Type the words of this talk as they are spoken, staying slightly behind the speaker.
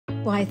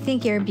Well, I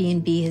think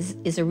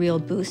Airbnb is a real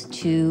boost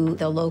to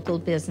the local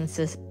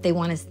businesses. They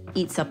want to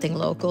eat something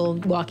local,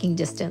 walking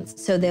distance,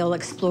 so they'll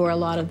explore a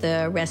lot of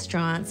the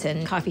restaurants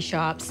and coffee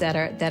shops that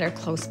are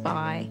close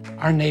by.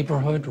 Our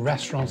neighborhood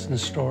restaurants and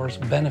stores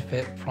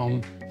benefit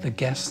from the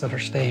guests that are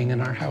staying in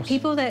our house.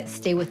 People that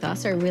stay with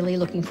us are really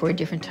looking for a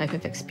different type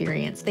of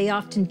experience. They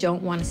often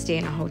don't want to stay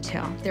in a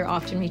hotel. They're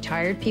often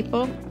retired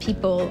people.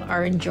 People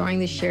are enjoying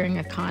the sharing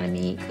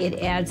economy. It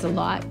adds a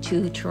lot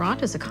to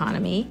Toronto's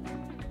economy.